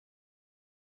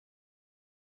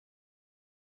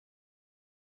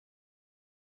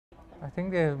I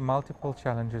think there are multiple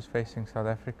challenges facing South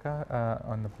Africa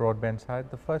on the broadband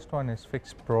side. The first one is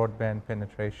fixed broadband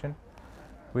penetration.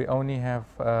 We only have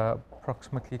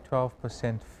approximately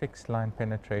 12% fixed line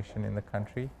penetration in the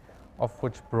country, of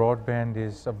which broadband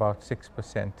is about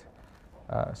 6%.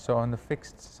 So on the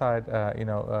fixed side,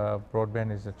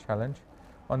 broadband is a challenge.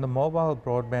 On the mobile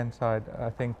broadband side,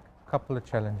 I think a couple of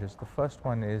challenges. The first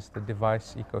one is the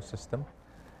device ecosystem.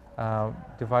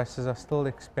 Devices are still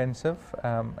expensive,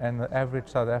 and the average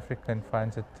South African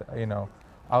finds it,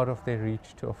 out of their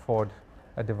reach to afford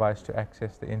a device to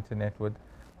access the internet with,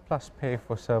 plus pay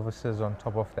for services on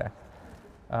top of that.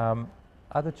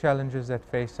 Other challenges that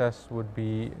face us would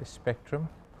be spectrum,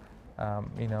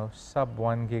 sub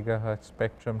 1 gigahertz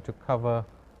spectrum to cover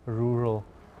rural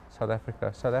South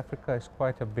Africa. South Africa is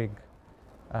quite a big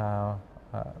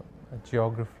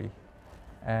geography,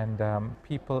 and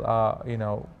people are,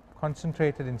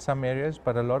 concentrated in some areas,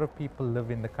 but a lot of people live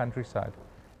in the countryside,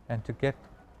 and to get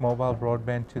mobile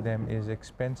broadband to them is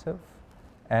expensive,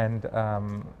 and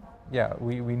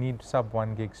we need sub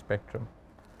 1 gig spectrum.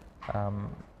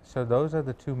 So those are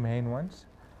the two main ones.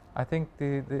 I think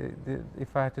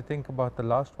if I had to think about the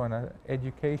last one,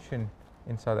 education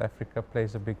in South Africa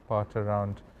plays a big part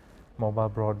around mobile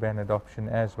broadband adoption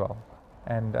as well,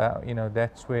 and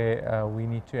that's where we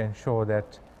need to ensure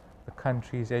that the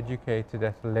country is educated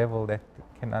at a level that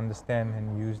can understand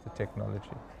and use the technology.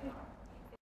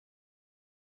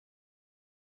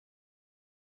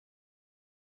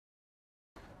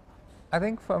 I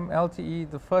think from LTE,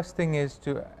 the first thing is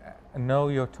to know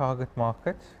your target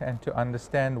market and to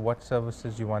understand what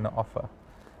services you want to offer.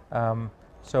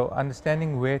 So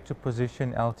understanding where to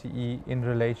position LTE in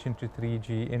relation to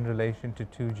 3G, in relation to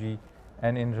 2G,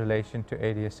 and in relation to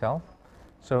ADSL.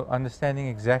 So understanding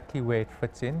exactly where it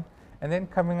fits in, and then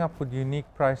coming up with unique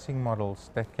pricing models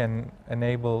that can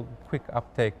enable quick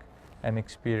uptake and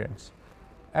experience.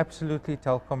 Absolutely,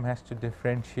 Telkom has to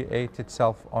differentiate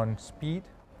itself on speed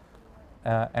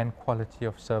and quality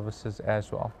of services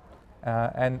as well.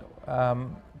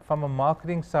 From a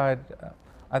marketing side,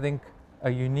 I think a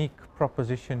unique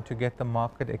proposition to get the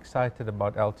market excited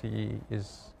about LTE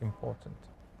is important.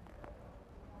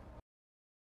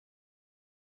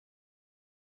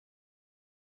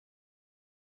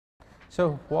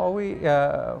 So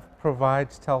Huawei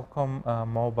provides Telkom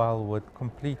Mobile with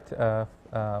complete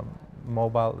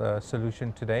mobile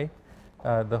solution today.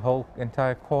 The whole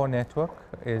entire core network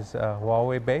is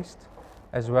Huawei based,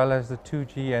 as well as the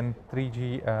 2G and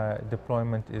 3G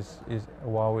deployment is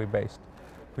Huawei based.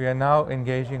 We are now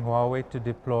engaging Huawei to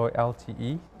deploy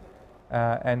LTE,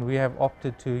 and we have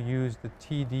opted to use the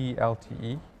TD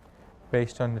LTE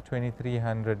based on the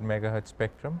 2300 megahertz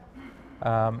spectrum.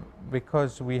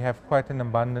 Because we have quite an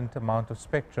abundant amount of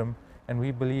spectrum, and we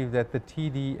believe that the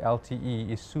TD LTE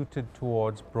is suited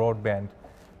towards broadband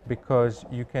because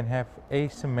you can have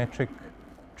asymmetric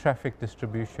traffic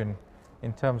distribution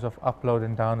in terms of upload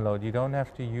and download. You don't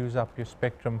have to use up your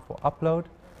spectrum for upload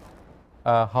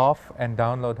half and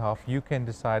download half. You can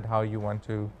decide how you want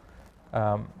to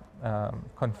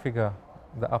configure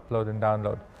the upload and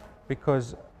download,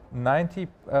 because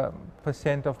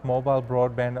 90% of mobile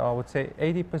broadband, or I would say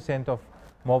 80% of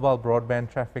mobile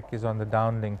broadband traffic is on the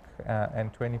downlink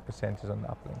and 20% is on the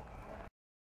uplink.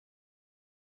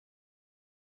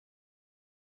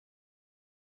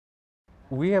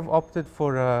 We have opted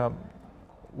for a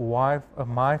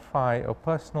MiFi or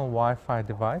personal Wi-Fi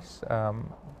device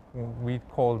we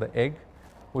call the egg,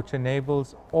 which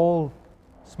enables all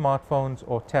smartphones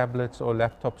or tablets or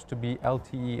laptops to be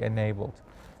LTE enabled.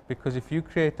 Because if you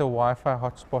create a Wi-Fi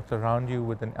hotspot around you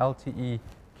with an LTE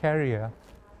carrier,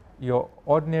 your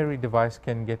ordinary device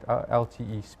can get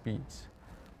LTE speeds.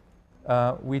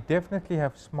 We definitely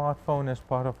have smartphone as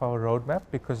part of our roadmap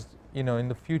because, in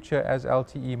the future as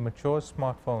LTE matures,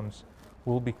 smartphones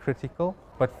will be critical.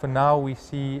 But for now, we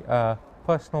see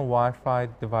personal Wi-Fi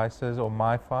devices or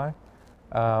MiFi,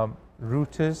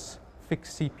 routers,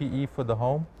 fixed CPE for the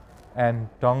home, and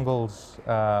dongles,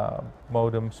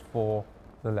 modems for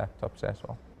the laptops as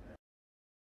well.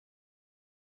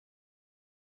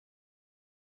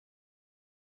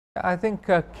 I think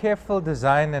careful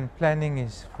design and planning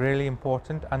is really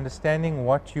important, understanding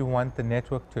what you want the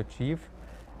network to achieve.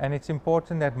 And it's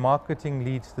important that marketing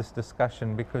leads this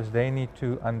discussion because they need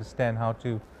to understand how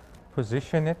to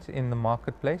position it in the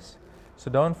marketplace. So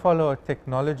don't follow a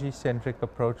technology-centric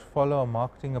approach, follow a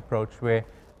marketing approach where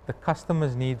the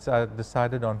customer's needs are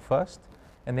decided on first,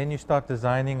 and then you start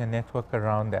designing a network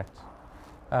around that.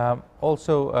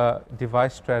 Also,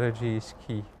 device strategy is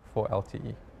key for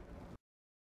LTE.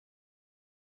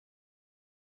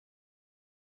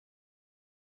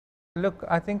 Look,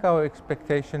 I think our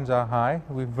expectations are high.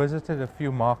 We've visited a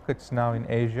few markets now in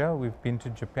Asia. We've been to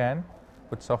Japan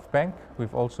with SoftBank.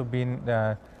 We've also been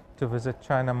to visit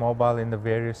China Mobile in the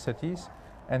various cities.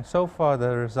 And so far,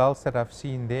 the results that I've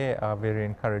seen there are very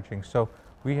encouraging. So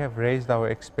we have raised our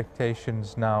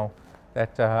expectations now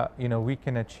that we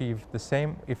can achieve the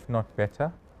same, if not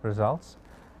better, results.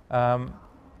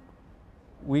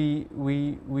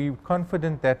 We're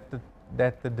confident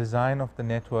that the design of the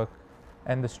network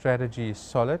and the strategy is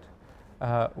solid.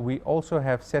 We also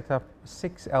have set up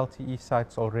 6 LTE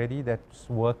sites already that's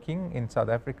working in South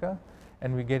Africa,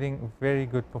 and we're getting very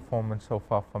good performance so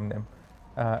far from them.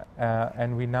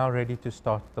 And we're now ready to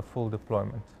start the full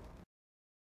deployment.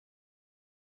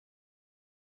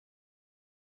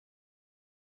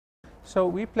 So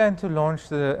we plan to launch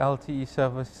the LTE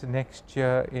service next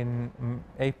year in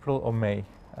April or May.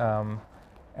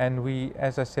 And we,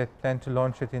 as I said, plan to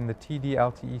launch it in the TD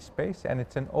LTE space, and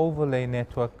it's an overlay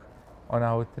network on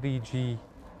our 3G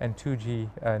and 2G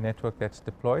network that's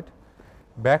deployed.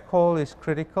 Backhaul is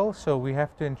critical, so we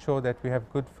have to ensure that we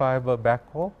have good fiber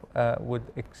backhaul with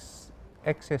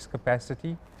excess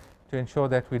capacity to ensure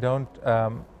that we don't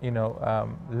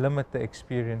limit the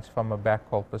experience from a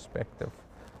backhaul perspective.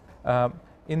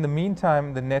 In the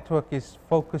meantime, the network is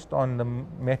focused on the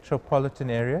metropolitan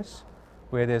areas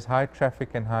where there's high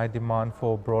traffic and high demand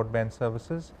for broadband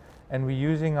services, and we're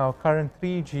using our current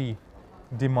 3G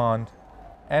demand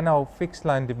and our fixed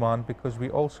line demand, because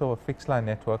we're also a fixed line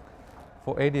network,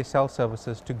 for ADSL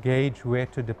services to gauge where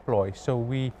to deploy. So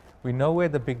we know where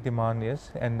the big demand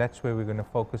is, and that's where we're going to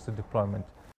focus the deployment.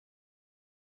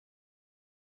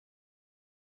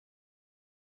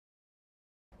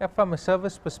 Yeah, from a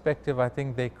service perspective, I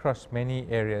think they cross many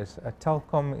areas.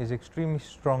 Telkom is extremely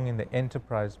strong in the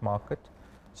enterprise market.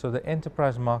 So the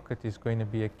enterprise market is going to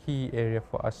be a key area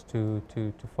for us to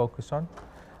focus on.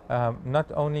 Not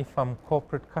only from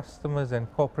corporate customers and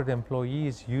corporate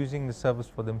employees using the service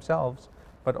for themselves,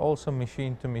 but also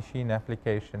machine-to-machine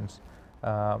applications,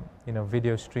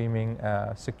 video streaming,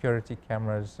 security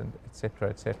cameras, and etc.,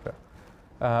 etc.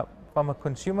 From a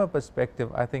consumer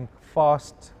perspective, I think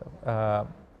fast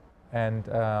and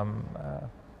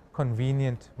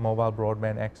convenient mobile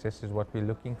broadband access is what we're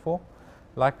looking for.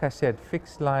 Like I said,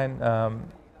 fixed line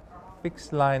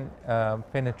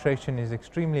penetration is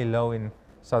extremely low in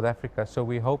South Africa, so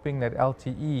we're hoping that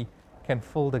LTE can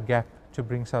fill the gap to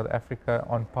bring South Africa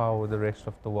on par with the rest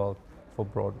of the world for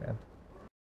broadband.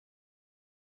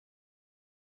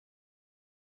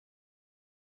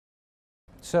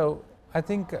 So I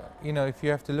think, if you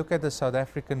have to look at the South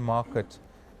African market,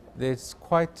 it's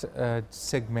quite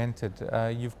segmented.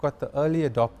 You've got the early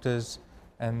adopters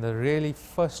and the really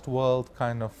first world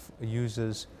kind of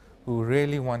users who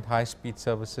really want high-speed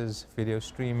services, video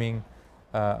streaming,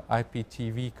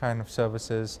 IPTV kind of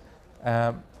services,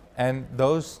 and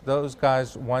those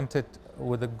guys want it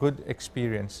with a good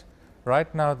experience.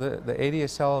 Right now, the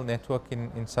ADSL network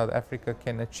in South Africa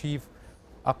can achieve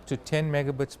up to 10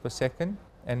 megabits per second,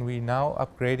 and we're now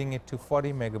upgrading it to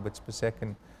 40 megabits per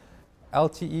second.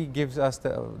 LTE gives us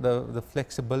the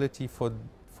flexibility for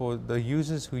the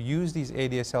users who use these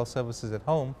ADSL services at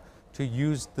home to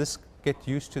get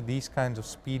used to these kinds of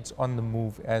speeds on the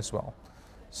move as well.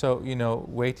 So,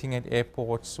 waiting at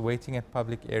airports, waiting at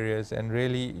public areas, and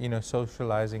really,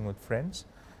 socializing with friends.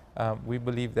 We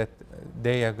believe that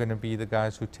they are going to be the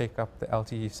guys who take up the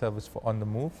LTE service for on the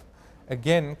move.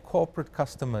 Again, corporate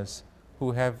customers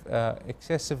who have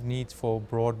excessive needs for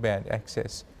broadband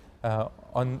access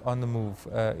on the move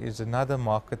is another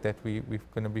market that we're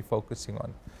going to be focusing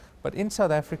on. But in South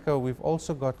Africa, we've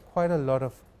also got quite a lot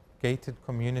of gated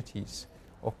communities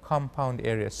or compound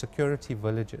areas, security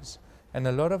villages. And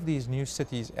a lot of these new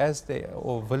cities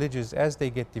or villages, as they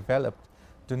get developed,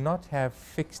 do not have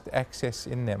fixed access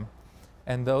in them.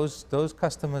 And those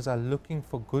customers are looking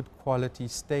for good quality,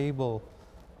 stable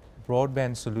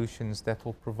broadband solutions that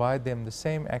will provide them the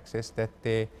same access that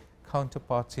their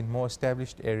counterparts in more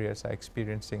established areas are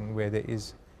experiencing where there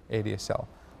is ADSL.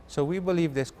 So we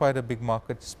believe there's quite a big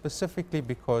market, specifically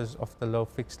because of the low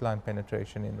fixed line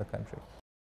penetration in the country.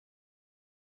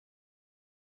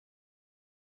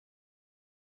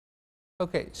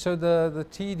 Okay, so the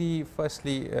TD,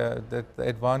 firstly, the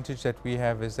advantage that we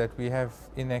have is that we have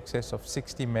in excess of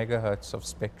 60 megahertz of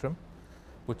spectrum,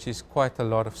 which is quite a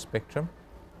lot of spectrum.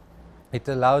 It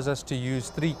allows us to use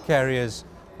 3 carriers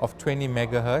of 20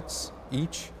 megahertz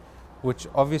each, which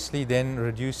obviously then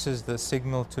reduces the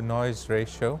signal to noise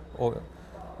ratio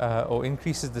or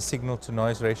increases the signal to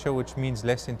noise ratio, which means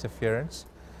less interference.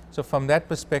 So from that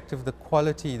perspective, the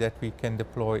quality that we can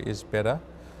deploy is better.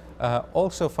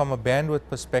 Also from a bandwidth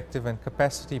perspective and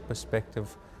capacity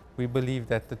perspective, we believe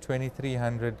that the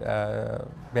 2300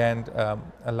 band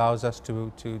allows us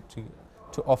to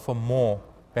offer more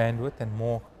bandwidth and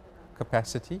more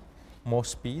capacity, more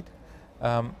speed.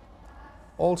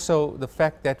 Also, the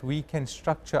fact that we can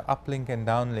structure uplink and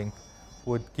downlink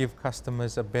would give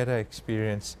customers a better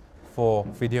experience for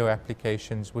video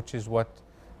applications, which is what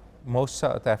most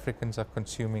South Africans are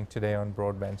consuming today on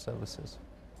broadband services.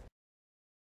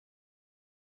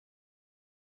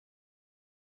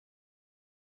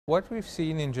 What we've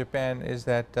seen in Japan is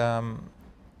that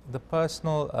the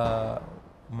personal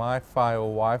MiFi or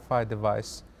Wi-Fi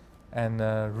device and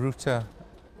router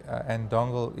and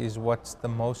dongle is what's the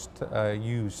most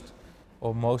used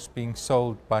or most being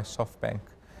sold by SoftBank.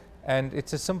 And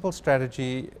it's a simple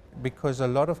strategy because a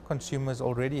lot of consumers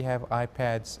already have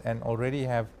iPads and already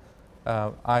have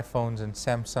iPhones and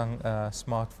Samsung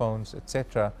smartphones,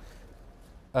 etc.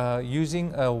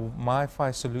 Using a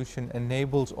MiFi solution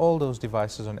enables all those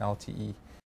devices on LTE.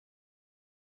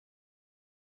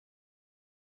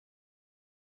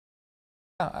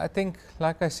 I think,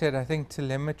 like I said, I think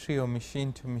telemetry or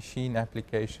machine-to-machine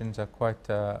applications are quite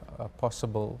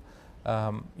possible.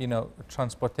 You know,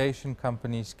 transportation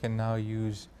companies can now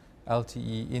use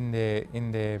LTE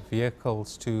in their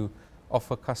vehicles to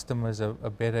offer customers a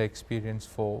better experience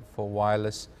for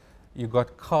wireless. You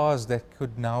got cars that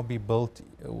could now be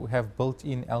have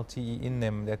built-in LTE in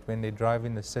them, that when they drive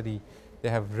in the city, they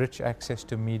have rich access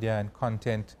to media and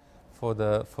content for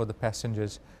the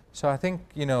passengers. So I think,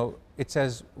 you know, it's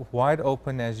as wide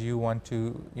open as you want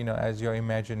to, you know, as your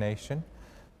imagination.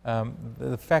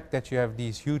 The fact that you have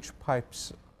these huge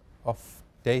pipes of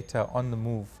data on the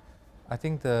move, I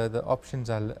think the options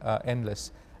are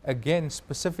endless. Again,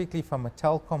 specifically from a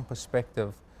telecom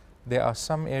perspective, there are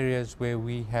some areas where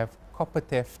we have copper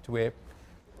theft, where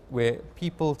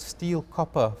people steal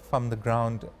copper from the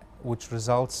ground, which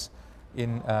results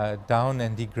in down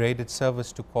and degraded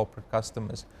service to corporate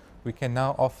customers. We can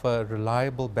now offer a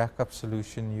reliable backup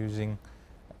solution using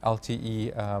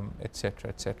LTE, etc.,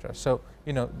 etc. So,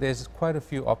 you know, there's quite a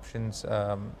few options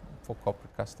for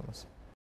corporate customers.